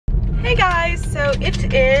Hey guys, so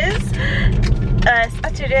it is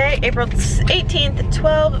Saturday, April 18th,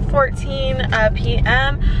 12:14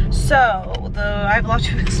 p.m. So I have a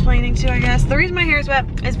lot of explaining to, I guess. The reason my hair is wet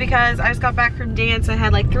is because I just got back from dance. I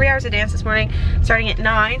had like 3 hours of dance this morning, starting at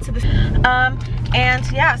 9. So this,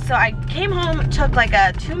 and yeah, so I came home, took like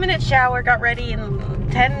a 2-minute shower, got ready in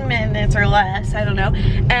 10 minutes or less, I don't know.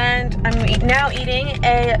 And I'm now eating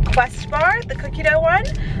a Quest bar, the cookie dough one.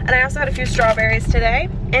 And I also had a few strawberries today.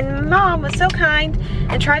 And Mom was so kind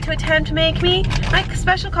and tried to attempt to make me my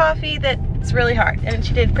special coffee that's really hard. And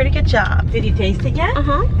she did a pretty good job. Did you taste it yet?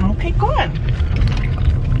 Okay, good.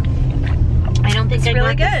 I don't think it's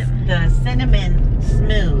really good. The cinnamon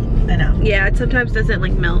smooth enough. Yeah, it sometimes doesn't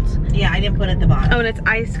like melt. Yeah, I didn't put it at the bottom. Oh, and it's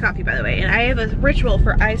iced coffee, by the way. And I have a ritual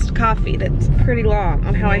for iced coffee that's pretty long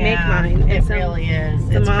on how I make mine. It really is.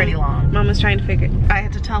 It's pretty long. Mom was trying to figure. I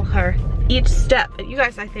had to tell her each step. You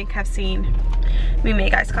guys, I think, have seen me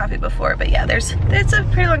make iced coffee before, but yeah, it's a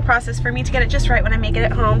pretty long process for me to get it just right when I make it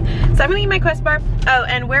at home. So I'm gonna eat my Quest bar. Oh,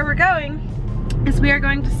 and where we're going is we are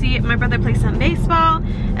going to see my brother play some baseball,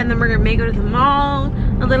 and then we're may go to the mall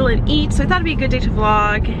a little and eat. So I thought it'd be a good day to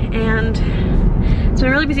vlog, and it's been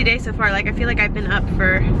a really busy day so far. Like, I feel like I've been up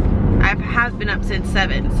since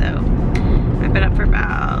 7, so I've been up for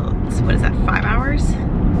about, what is that, 5 hours?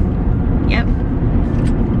 Yep.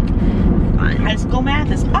 Fun. High school math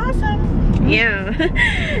is awesome. Yeah.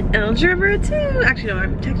 Algebra too. Actually, no,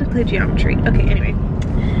 I'm technically geometry. Okay, anyway.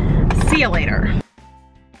 See you later.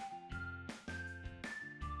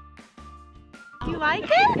 You like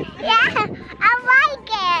it? Yeah, I like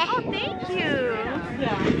it. Oh, thank you.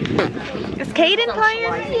 Yeah. Is Caden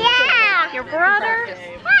playing? Yeah. Your brother?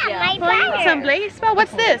 Yeah, my Playing brother. some baseball?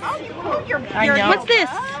 What's this? I know. What's this?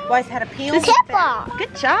 Boys had a peel. This Football.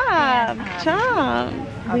 Good job. Good job.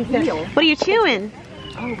 What are you chewing?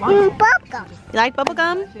 Bubblegum. You like bubble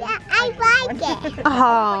gum? Yeah, I like it.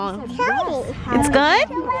 Oh, Tony. it's good?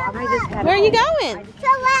 Where are you going?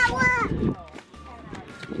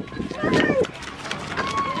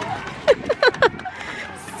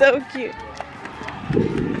 So cute.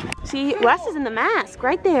 See, Wes is in the mask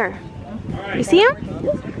right there. You see him?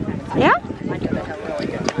 Yeah?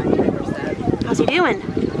 How's he doing?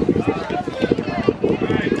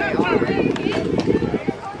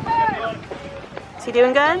 Is he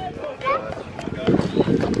doing good?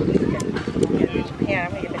 Yeah,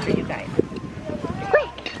 I'm gonna get a picture of you guys.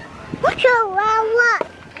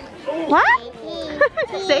 What?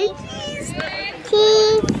 Say cheese.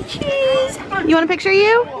 Cheese. You want a picture of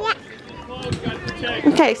you? Yeah.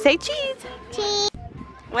 Okay, say cheese. Cheese.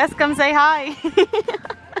 Wes, come say hi.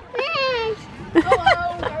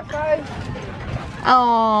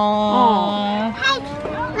 Oh.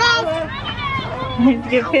 Hey,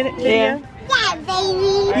 You fit it, Yeah. yeah, baby.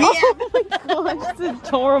 Oh my gosh, it's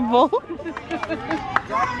adorable.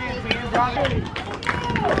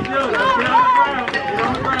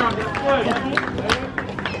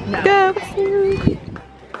 Go.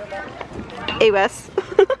 Hey, Wes.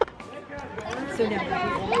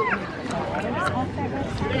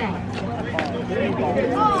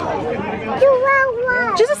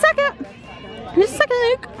 Just a second. Just a second,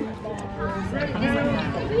 Luke.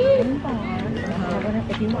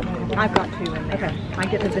 I've got 2 in there. Okay. I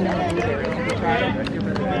get the vanilla blueberry. Have you tried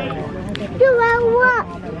it? You want what?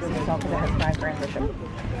 This is salt that has 5 grams of sugar.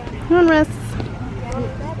 Come on, Wes.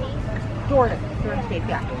 Jordan cake,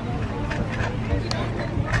 yeah.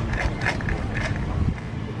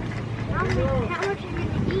 How much are you going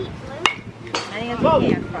to eat, Luke? I think it's a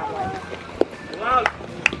can, probably. You out.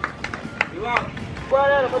 You out.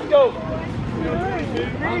 Right at him, let's go.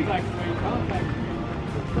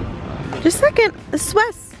 Just a second. This is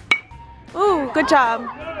Wes. Ooh, good job.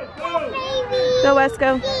 Baby. Go, Wes,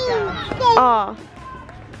 go. Aw.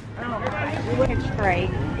 We look at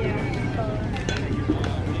straight.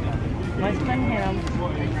 Let's bring him.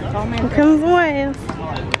 It's all Here comes Wes.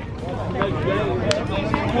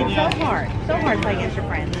 It's so hard. So hard playing against your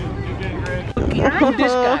friends.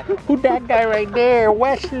 This guy. Who's that guy right there?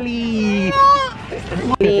 Wesley.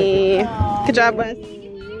 Yeah. Good job, Wes.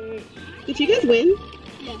 Did you guys win?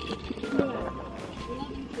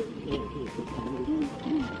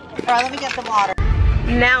 Alright, let me get the water.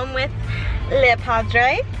 Now I'm with Le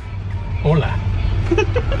Padre. Hola.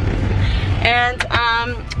 And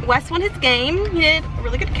Wes won his game. He did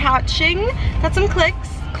really good catching. Got some clips.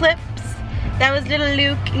 That was little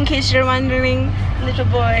Luke, in case you're wondering. Little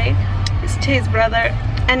boy. It's to his brother.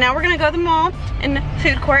 And now we're gonna go to the mall and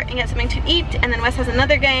food court and get something to eat. And then Wes has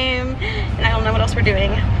another game. And I don't know what else we're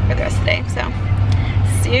doing for the rest of the day. So,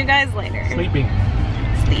 see you guys later. Sleeping.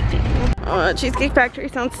 Cheesecake Factory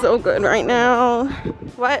sounds so good right now.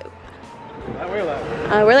 What?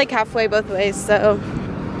 We're like halfway both ways, so.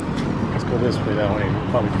 Let's go this way, that way. We'll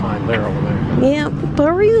probably find there over there. Yeah,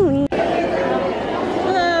 but really.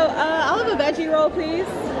 Hello, I'll have a veggie roll, please.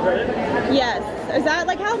 Yes. Is that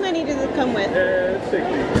like, how many does it come with? 60.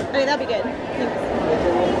 Okay, that'd be good.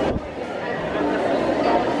 Thanks.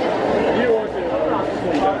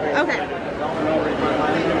 Okay.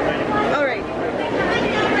 All right.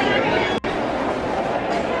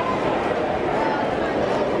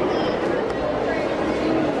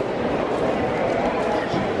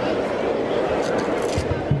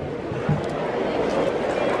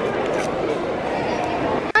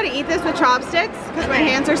 How to eat this with chopsticks because my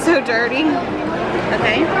hands are so dirty.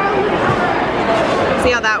 Okay.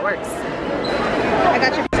 See how that works. I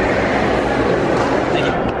got you.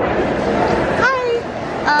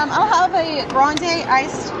 I'll have a grande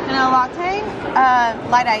iced vanilla latte,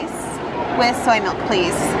 light ice with soy milk,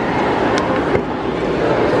 please.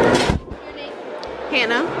 Your name?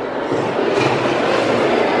 Hannah.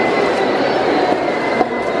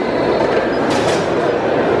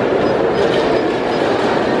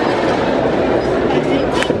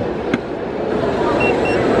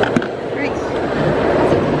 Great.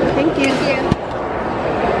 Thank you.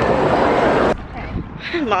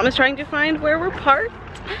 Okay. Mom is trying to find where we're parked.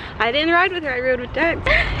 I didn't ride with her, I rode with Dex.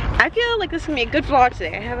 I feel like this is gonna be a good vlog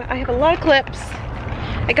today. I have a lot of clips.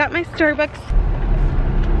 I got my Starbucks.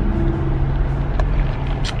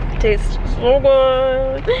 Tastes so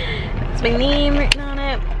good. It's my name written on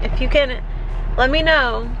it. If you can, let me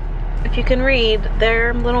know if you can read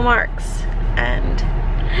their little marks and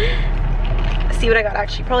see what I got.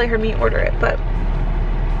 Actually, you probably heard me order it, but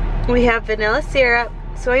we have vanilla syrup,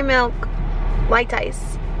 soy milk, light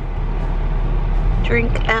ice,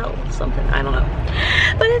 drink L something, I don't know,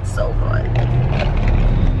 but it's so good.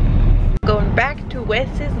 Going back to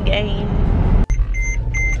Wes's game.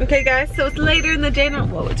 Okay guys, so it's later in the day now.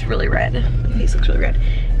 Whoa, it's really red. My face looks really red.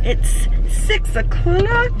 It's 6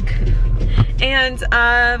 o'clock and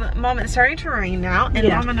Mom, it's starting to rain now, and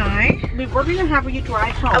Mom and I, We're gonna have you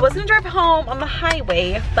drive home. I was gonna drive home on the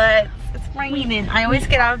highway, but it's raining. I always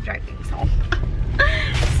get out of driving, so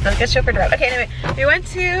still get chauffeur drive. Okay, anyway, we went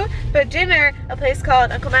to the dinner, a place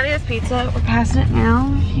called Uncle Matteo's Pizza. We're passing it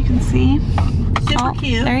now, if you can see. Super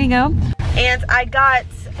cute. There you go. And I got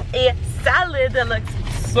a salad that looks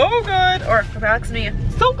so good, or for Alex and me,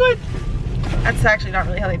 so good. That's actually not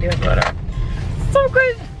really how they do it, but so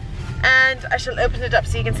good. And I should open it up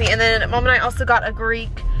so you can see. And then Mom and I also got a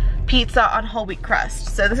Greek pizza on whole wheat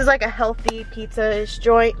crust. So this is like a healthy pizza-ish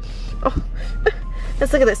joint. Oh.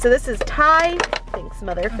 Let's look at this. So this is Thai. Thanks,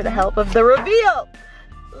 Mother, for the help of the reveal.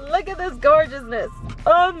 Look at this gorgeousness.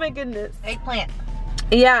 Oh my goodness. Eggplant.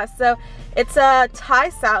 Yeah, so it's a Thai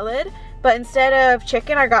salad, but instead of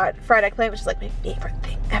chicken, I got fried eggplant, which is like my favorite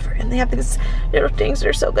thing ever. And they have these little things that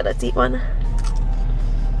are so good. Let's eat one.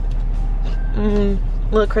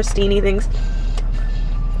 Little crostini things.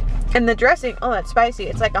 And the dressing, oh, that's spicy.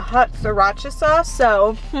 It's like a hot sriracha sauce,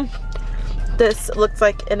 so this looks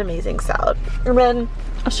like an amazing salad. And then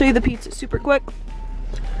I'll show you the pizza super quick.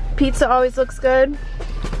 Pizza always looks good.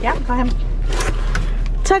 Yeah, go ahead.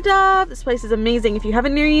 Ta-da! This place is amazing. If you have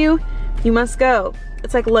it near you, you must go.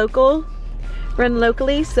 It's like local, run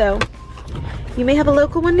locally, so you may have a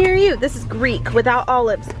local one near you. This is Greek, without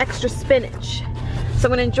olives, extra spinach. So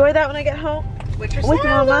I'm gonna enjoy that when I get home. With your With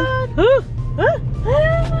salad. Mama.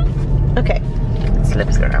 Okay,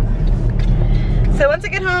 lips go down. So once I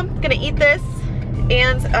get home, I'm gonna eat this,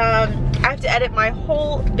 and I have to edit my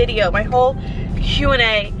whole video, my whole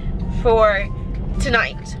Q&A for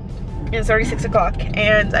tonight. And it's already 6 o'clock,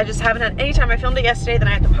 and I just haven't had any time. I filmed it yesterday, then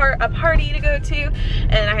I had a party to go to,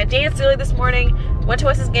 and I had danced early this morning, went to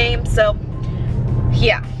Wes's game, so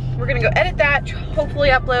yeah. We're gonna go edit that, hopefully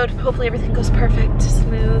upload, hopefully everything goes perfect,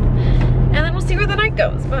 smooth, and then we'll see where the night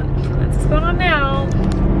goes, but that's what's going on now.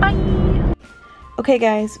 Bye! Okay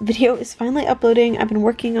guys, video is finally uploading. I've been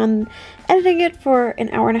working on editing it for an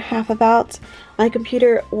hour and a half about. My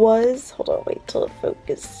computer was, hold on, wait till it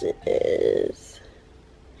focuses.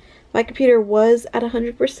 My computer was at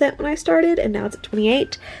 100% when I started, and now it's at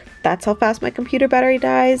 28. That's how fast my computer battery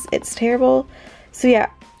dies. It's terrible. So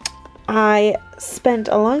yeah, I spent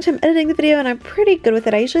a long time editing the video, and I'm pretty good with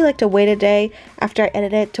it. I usually like to wait a day after I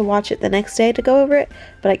edit it to watch it the next day to go over it,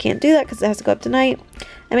 but I can't do that because it has to go up tonight.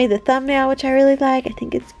 I made the thumbnail, which I really like. I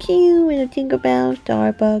think it's cute, and a Tinker Bell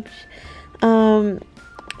Starbucks. So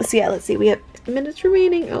yeah, let's see. We have minutes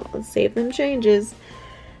remaining. Oh, let's save them changes.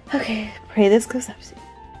 Okay, pray this goes up soon.